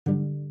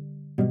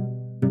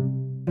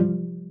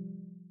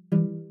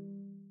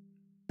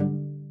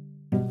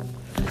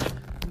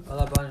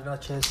Hola, buenas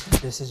noches.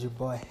 This is your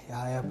boy,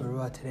 Yahya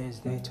Barua. Today is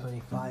day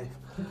 25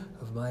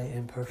 of my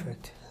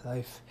imperfect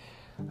life.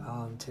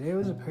 Today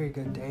was a pretty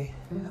good day.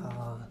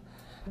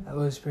 I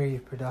was pretty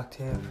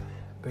productive,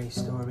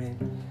 brainstorming,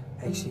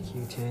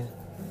 executing,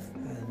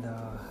 and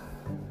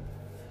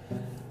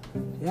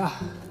I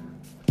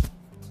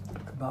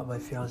bought my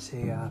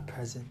fiance a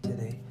present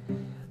today.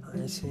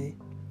 Honestly,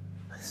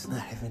 it's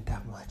not even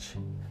that much,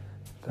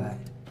 but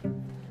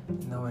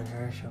knowing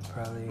her,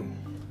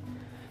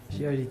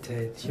 She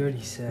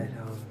already said,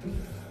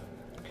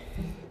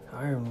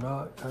 I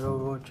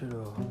don't want you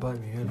to buy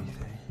me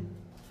anything.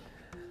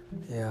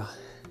 Yeah.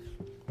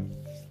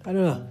 I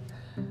don't know.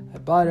 I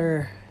bought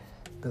her,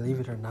 believe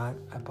it or not,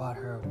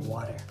 water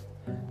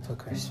for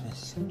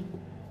Christmas. I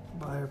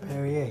bought her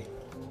Perrier.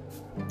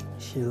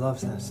 She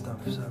loves that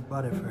stuff, so I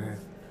bought it for her,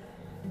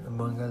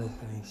 among other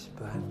things,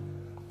 but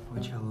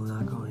which I will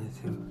not go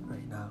into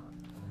right now.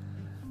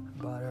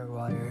 I bought her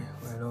water,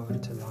 went over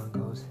to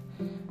Longo's.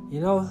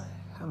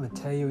 I'm going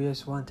to tell you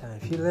just one time.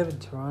 If you live in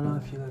Toronto,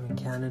 if you live in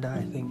Canada,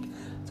 I think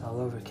it's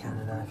all over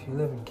Canada. If you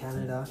live in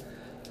Canada,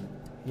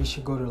 you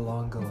should go to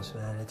Longo's,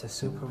 man. It's a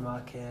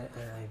supermarket,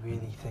 and I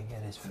really think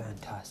it is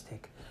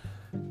fantastic.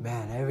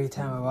 Man, every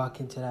time I walk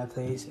into that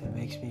place, it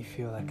makes me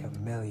feel like a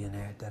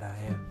millionaire that I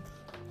am.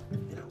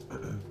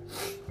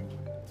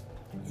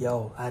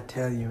 Yo, I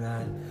tell you,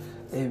 man,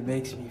 it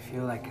makes me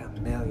feel like a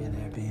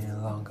millionaire being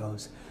in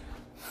Longo's.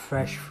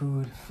 Fresh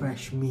food,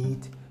 fresh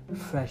meat,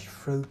 fresh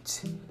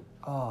fruits.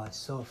 Oh, it's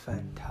so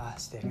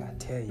fantastic, I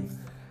tell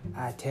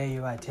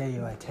you,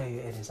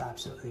 it is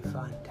absolutely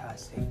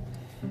fantastic.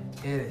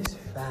 It is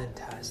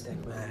fantastic,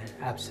 man,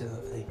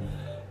 absolutely.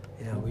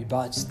 We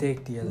bought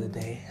steak the other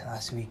day,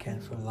 last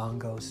weekend from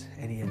Longo's,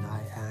 Eddie and I,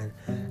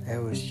 and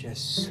it was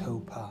just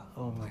super.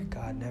 Oh my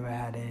God, never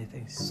had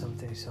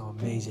something so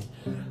amazing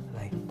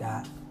like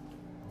that.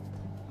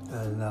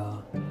 And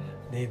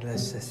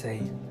needless to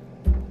say,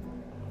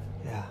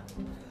 yeah.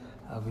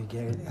 I'll be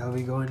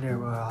going there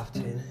more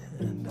often,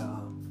 and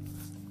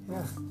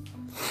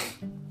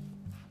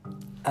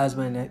as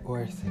my net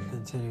worth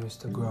continues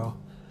to grow,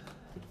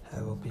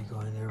 I will be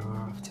going there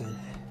more often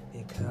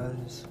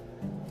because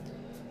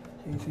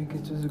I think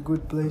it is a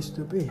good place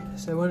to be.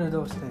 It's one of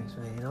those things,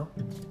 man.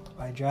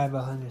 Why drive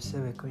a Honda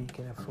Civic when you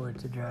can afford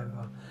to drive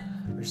a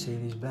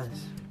Mercedes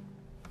Benz?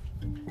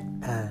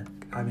 And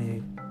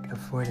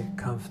afford it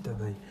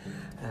comfortably.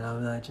 And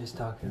I'm not just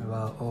talking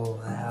about,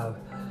 I have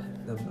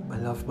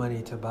enough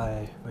money to buy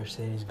a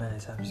Mercedes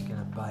Benz, I'm just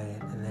gonna buy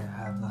it and then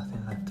have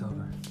nothing left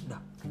over. No.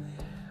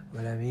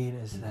 What I mean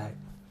is that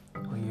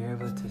when you're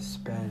able to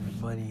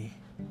spend money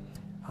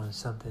on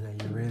something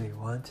that you really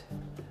want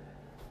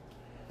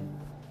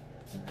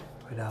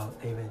without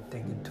even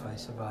thinking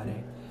twice about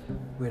it,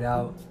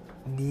 without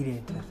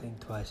needing to think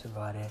twice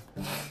about it,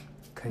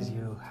 because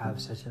you have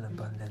such an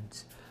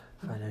abundant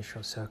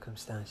financial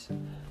circumstance.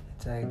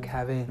 It's like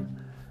having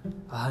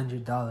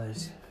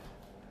 $100,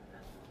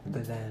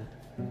 but then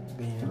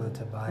being able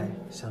to buy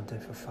something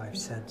for 5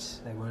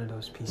 cents, like one of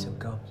those pieces of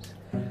gums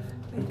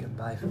that you can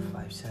buy for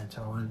 5 cents,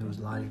 or one of those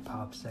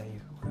lollipops that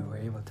we were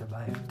able to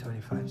buy for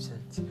 25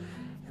 cents.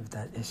 If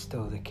that is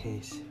still the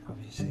case,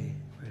 obviously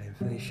with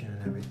inflation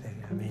and everything,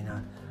 it may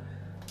not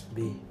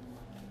be.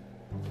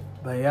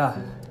 But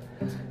yeah,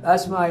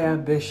 that's my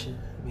ambition.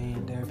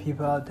 There are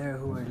people out there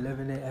who are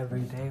living it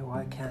every day.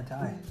 Why can't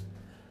I?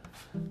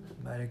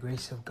 By the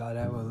grace of God,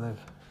 I will live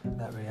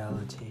that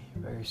reality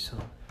very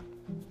soon,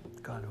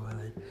 God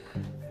willing.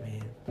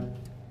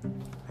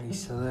 I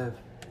used to live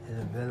in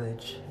the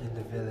village,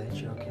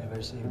 York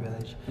University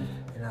Village,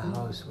 in a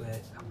house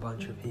with a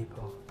bunch of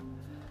people.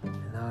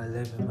 And now I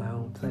live in my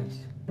own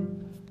place.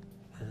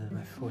 And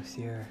my fourth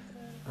year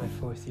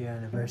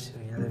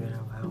anniversary, living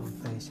in my own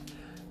place,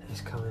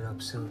 is coming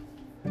up soon.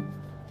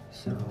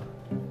 So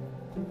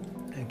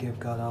I give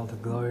God all the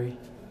glory.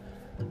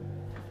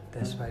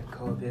 Despite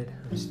COVID,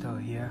 I'm still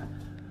here.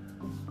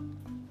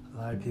 A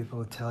lot of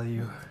people tell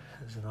you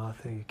as an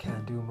author you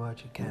can't do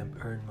much, you can't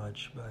earn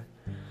much, but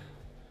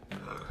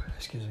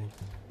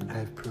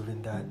I've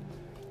proven that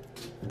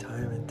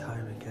time and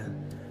time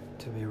again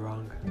to be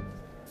wrong.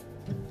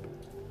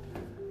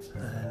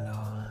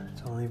 And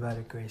it's only by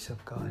the grace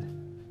of God.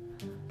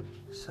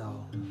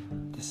 So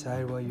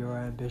decide what your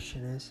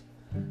ambition is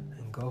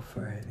and go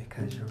for it,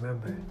 because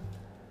remember,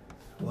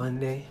 one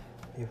day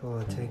people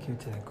will take you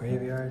to the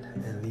graveyard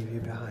and leave you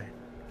behind.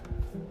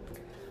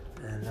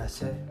 And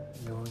that's it.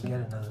 You won't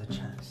get another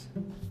chance,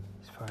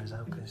 as far as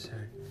I'm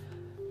concerned,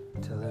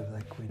 to live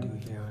like we do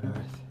here on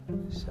earth.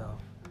 So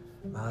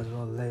might as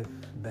well live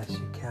the best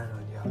you can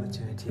when the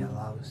opportunity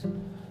allows,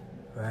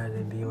 rather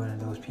than be one of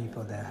those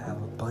people that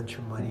have a bunch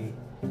of money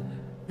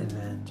and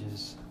then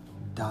just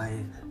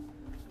dying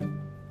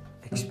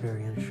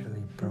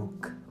experientially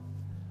broke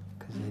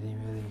because they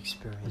didn't really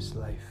experience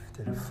life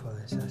to the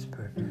fullest as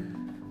per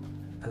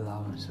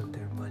allowance of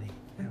their money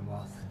and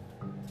wealth.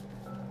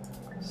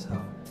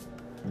 So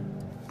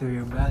do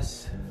your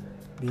best,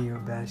 be your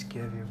best,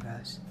 give your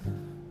best,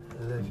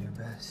 live your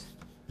best.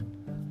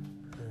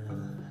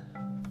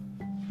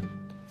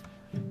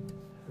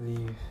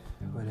 Leave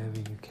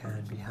whatever you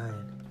can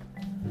behind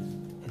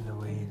in the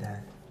way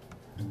that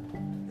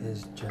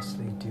is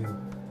justly due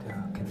to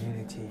the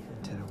community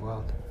and to the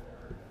world.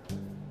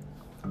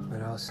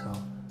 But also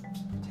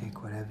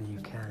take whatever you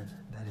can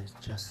that is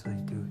justly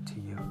due to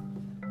you.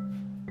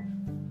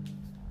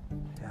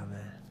 Yeah,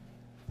 man.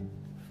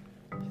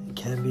 You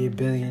can't be a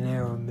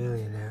billionaire or a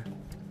millionaire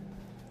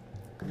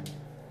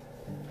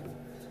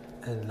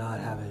and not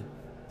having,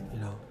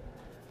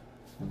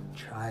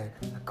 tried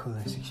the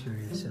coolest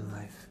experience in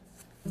life,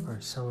 or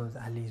some of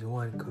at least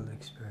one cool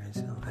experience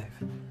in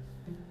life.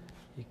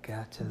 You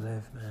got to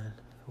live, man.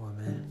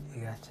 Woman,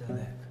 you got to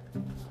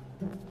live.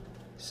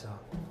 So,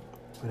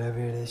 whatever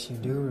it is you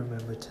do,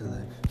 remember to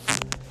live.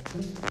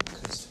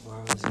 Because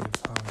tomorrow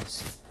isn't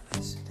promised,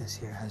 as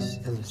this year has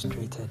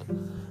illustrated.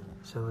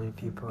 So many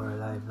people are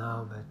alive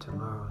now, but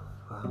tomorrow,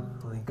 well,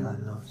 only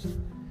God knows.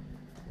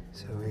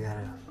 So we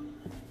gotta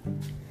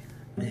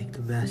make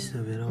the best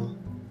of it all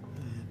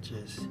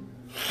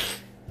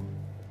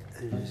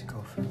and just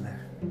go from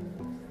there.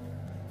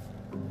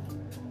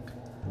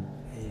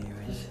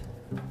 Anyways,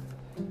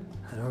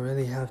 I don't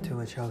really have too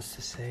much else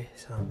to say,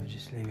 so I'm gonna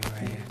just leave it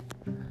right here.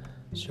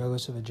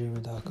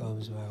 strugglesofadreamer.com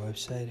is my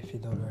website. If you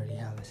don't already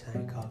have a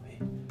signed copy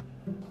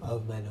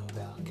of my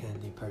novel,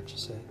 kindly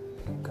purchase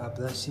it. God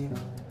bless you,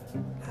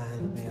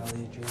 and may all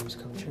your dreams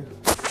come true.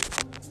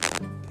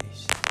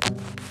 Peace.